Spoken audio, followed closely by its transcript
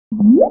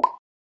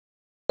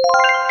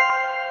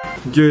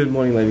Good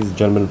morning, ladies and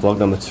gentlemen, vlog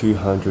number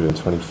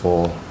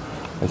 224,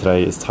 and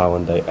today is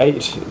Taiwan Day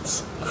 8.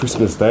 It's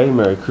Christmas Day.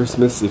 Merry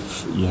Christmas.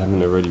 If you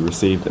haven't already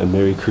received a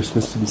Merry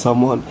Christmas from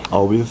someone,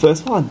 I'll be the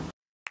first one.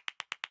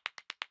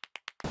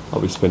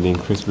 I'll be spending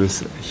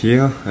Christmas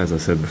here, as I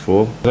said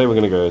before. Today we're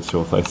going to go to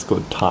a place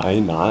called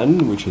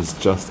Tainan, which is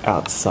just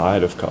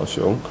outside of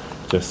Kaohsiung,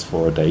 just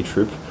for a day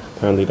trip.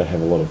 Apparently they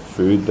have a lot of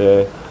food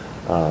there.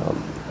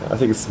 I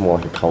think it's more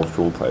like a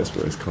cultural place,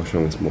 whereas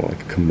Kaohsiung is more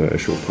like a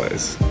commercial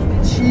place.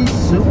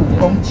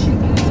 75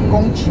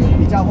公顷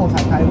比较后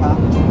才开发，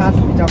它是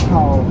比较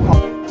靠。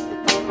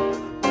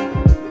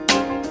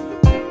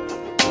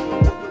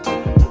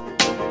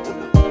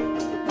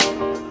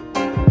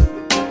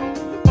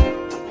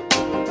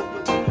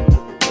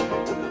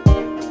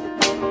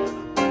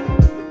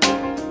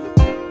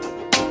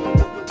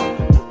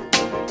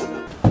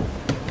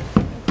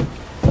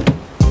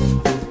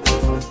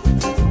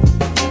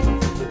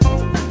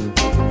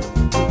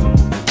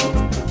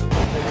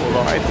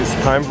It's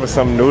time for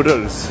some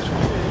noodles.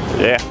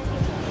 Yeah,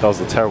 that was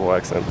a terrible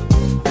accent.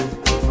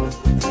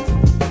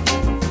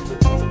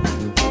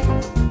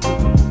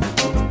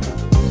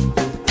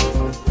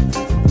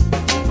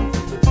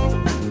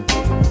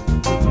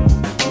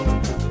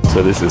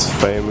 So this is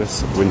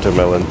famous winter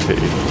melon tea,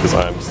 because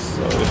I'm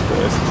so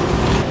impressed.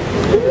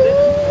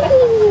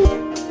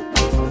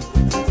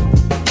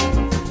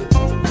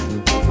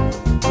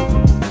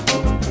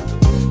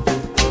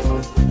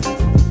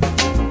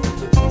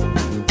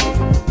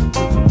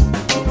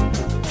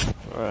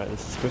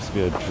 Supposed to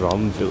be a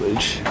drum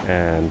village,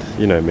 and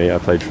you know me, I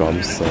play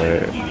drums, so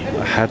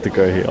I had to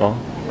go here.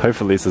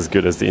 Hopefully it's as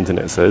good as the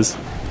internet says.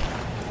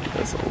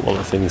 There's a lot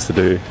of things to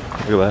do.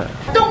 Look at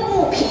that. 动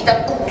物皮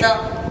的鼓呢，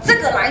这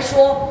个来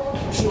说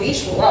数一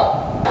数二，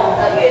我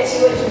们的乐器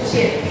会出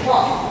现。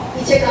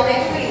以前可能没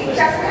注意，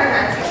下次看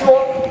韩剧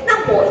说，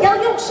那我要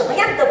用什么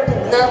样的鼓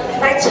呢，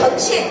来呈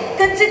现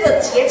跟这个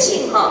节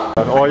庆哈。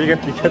Oh, you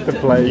get to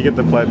play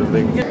the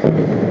thing.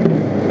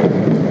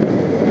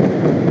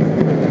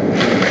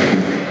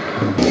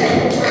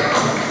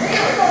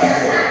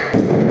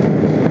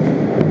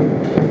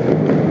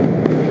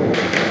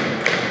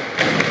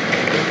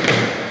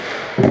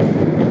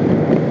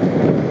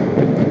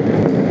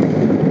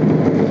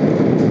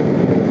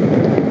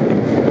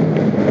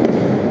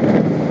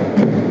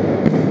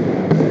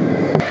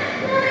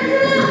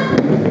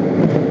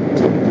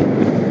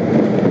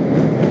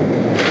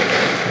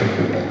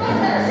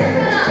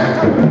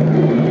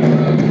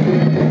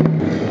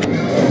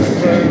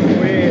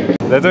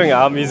 They're doing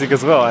our music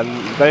as well, and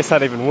they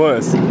sound even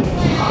worse.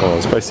 Well,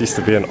 this place used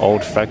to be an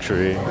old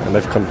factory, and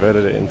they've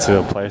converted it into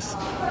a place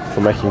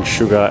for making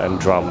sugar and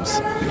drums.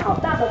 Look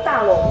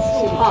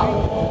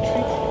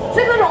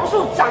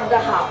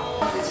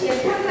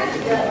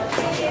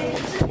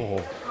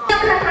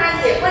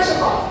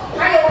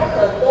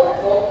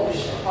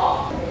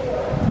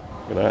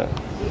at that.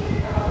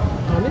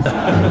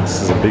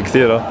 This is a big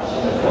theatre.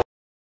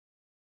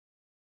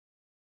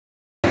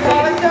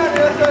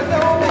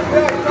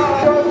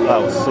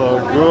 That was so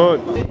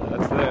good.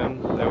 That's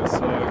them. They were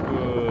so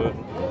good.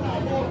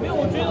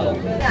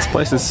 This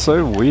place is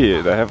so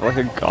weird. They have like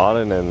a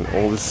garden and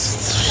all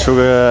this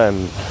sugar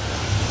and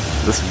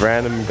this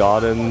random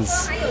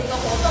gardens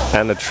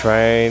and a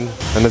train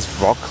and this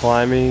rock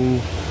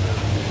climbing.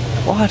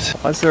 What?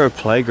 Why is there a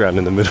playground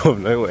in the middle of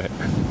nowhere?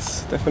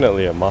 It's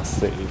definitely a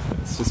must-see.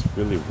 It's just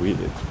really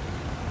weird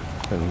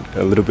and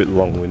a little bit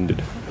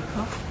long-winded.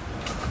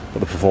 But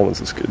the performance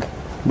is good.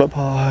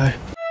 Bye-bye.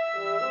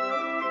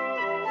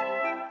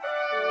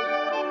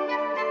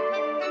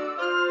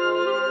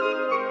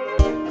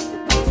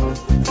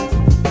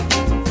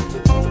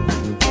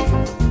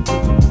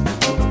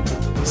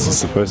 This is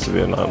supposed to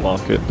be a night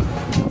market,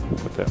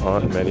 but there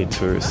aren't many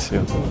tourists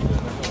here.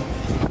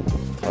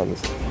 Time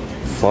is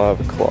 5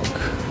 o'clock.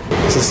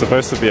 This is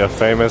supposed to be a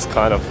famous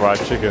kind of fried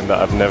chicken that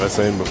I've never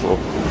seen before.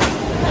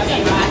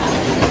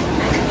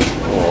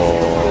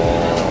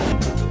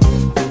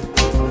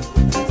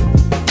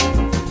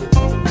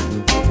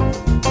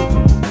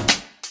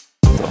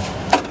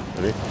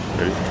 Ready?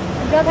 Ready?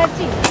 不要太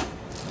近。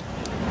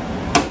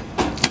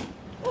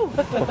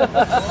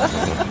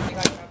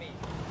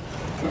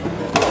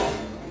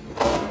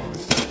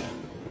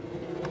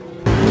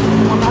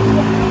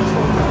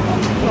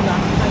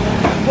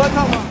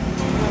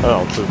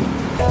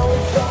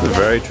It's a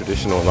very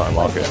traditional night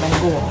market.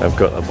 I've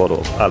got a bottle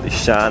of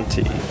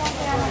Alishanti.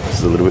 This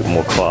is a little bit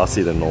more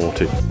classy than normal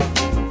tea.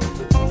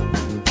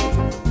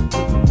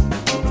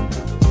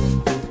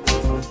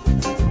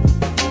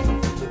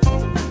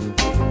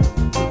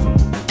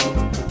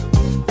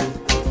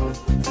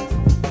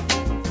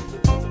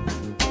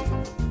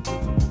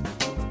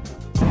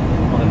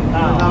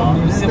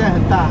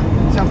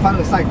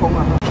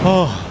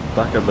 Oh,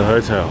 back at the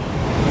hotel.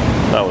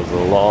 That was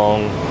a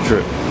long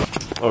trip.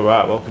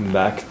 Alright, welcome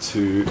back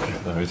to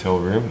the hotel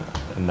room.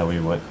 And now we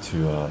went to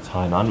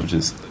Tainan, which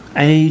is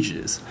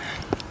ages.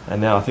 And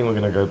now I think we're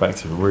gonna go back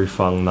to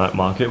Ruifeng night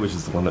market, which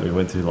is the one that we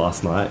went to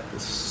last night.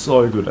 It's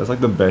so good. It's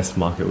like the best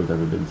market we've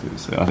ever been to.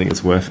 So I think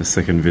it's worth a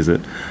second visit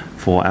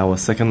for our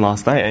second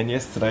last day. And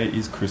yes, today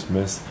is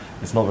Christmas.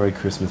 It's not very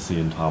Christmassy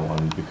in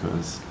Taiwan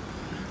because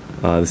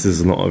this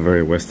is not a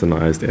very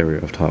westernized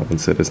area of Taiwan,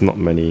 so there's not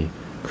many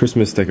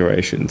Christmas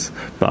decorations.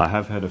 But I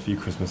have heard a few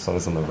Christmas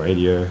songs on the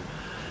radio,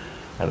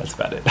 and that's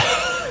about it.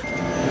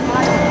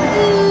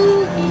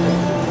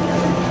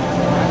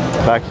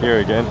 Back here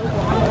again.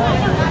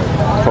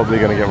 Probably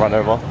gonna get run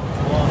over.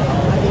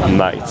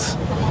 Mate.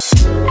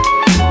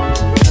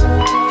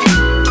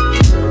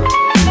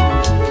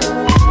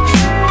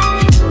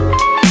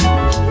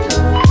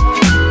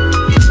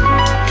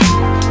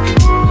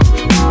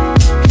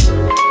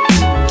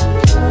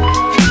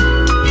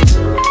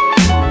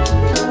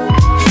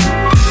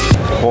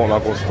 Pork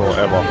knuckle store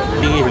ever.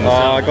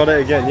 Oh, I got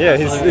it again. Yeah,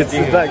 it's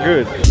that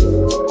good.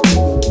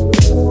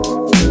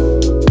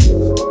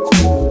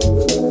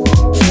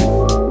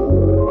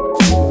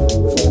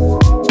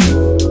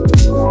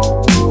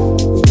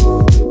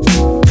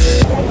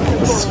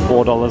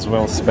 $4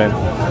 well spent.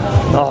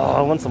 Oh,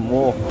 I want some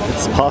more.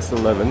 It's past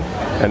 11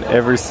 and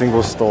every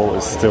single stall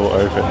is still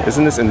open.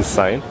 Isn't this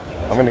insane?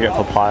 I'm gonna get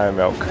papaya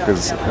milk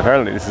because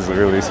apparently this is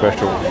really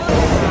special.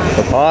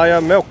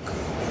 Papaya milk!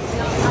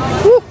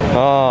 Woo!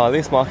 Ah,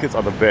 these markets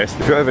are the best.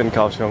 If you're ever in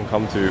Kaohsiung,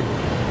 come to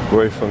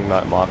Ruifeng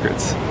night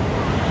markets.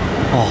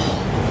 Oh.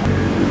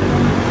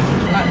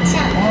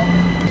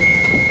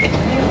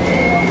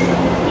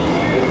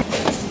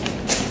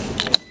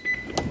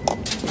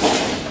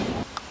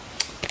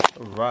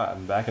 Right,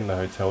 I'm back in the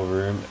hotel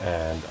room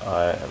and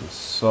I am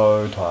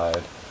so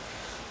tired,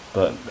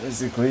 but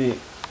basically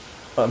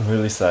I'm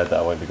really sad that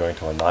I won't be going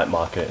to a night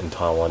market in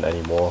Taiwan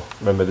anymore.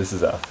 Remember, this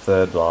is our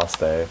third last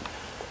day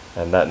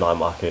and that night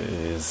market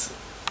is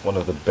one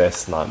of the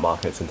best night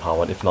markets in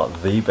Taiwan, if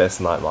not the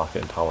best night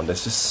market in Taiwan.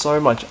 There's just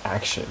so much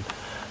action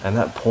and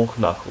that pork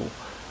knuckle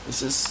is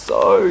just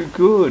so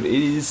good. It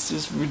is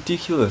just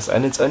ridiculous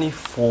and it's only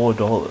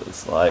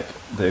 $4, like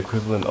the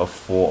equivalent of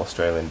 4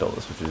 Australian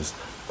dollars, which is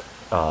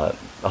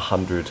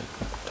 100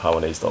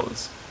 Taiwanese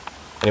dollars.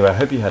 Anyway, I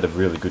hope you had a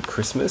really good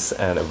Christmas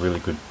and a really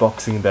good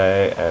Boxing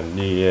Day, and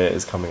New Year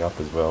is coming up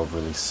as well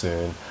really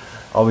soon.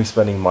 I'll be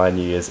spending my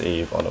New Year's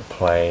Eve on a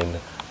plane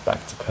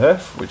back to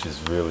Perth, which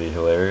is really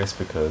hilarious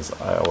because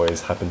I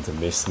always happen to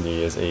miss New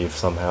Year's Eve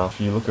somehow. If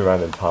you look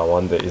around in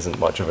Taiwan, there isn't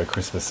much of a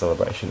Christmas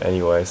celebration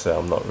anyway, so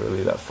I'm not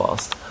really that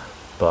fast.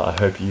 But I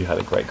hope you had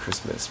a great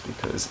Christmas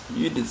because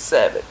you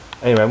deserve it.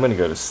 Anyway, I'm going to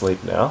go to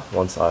sleep now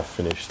once I've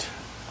finished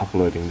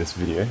uploading this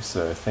video,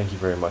 so thank you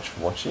very much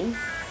for watching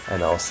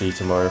and I'll see you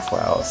tomorrow for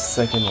our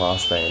second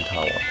last day in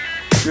Taiwan.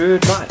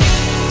 Good night!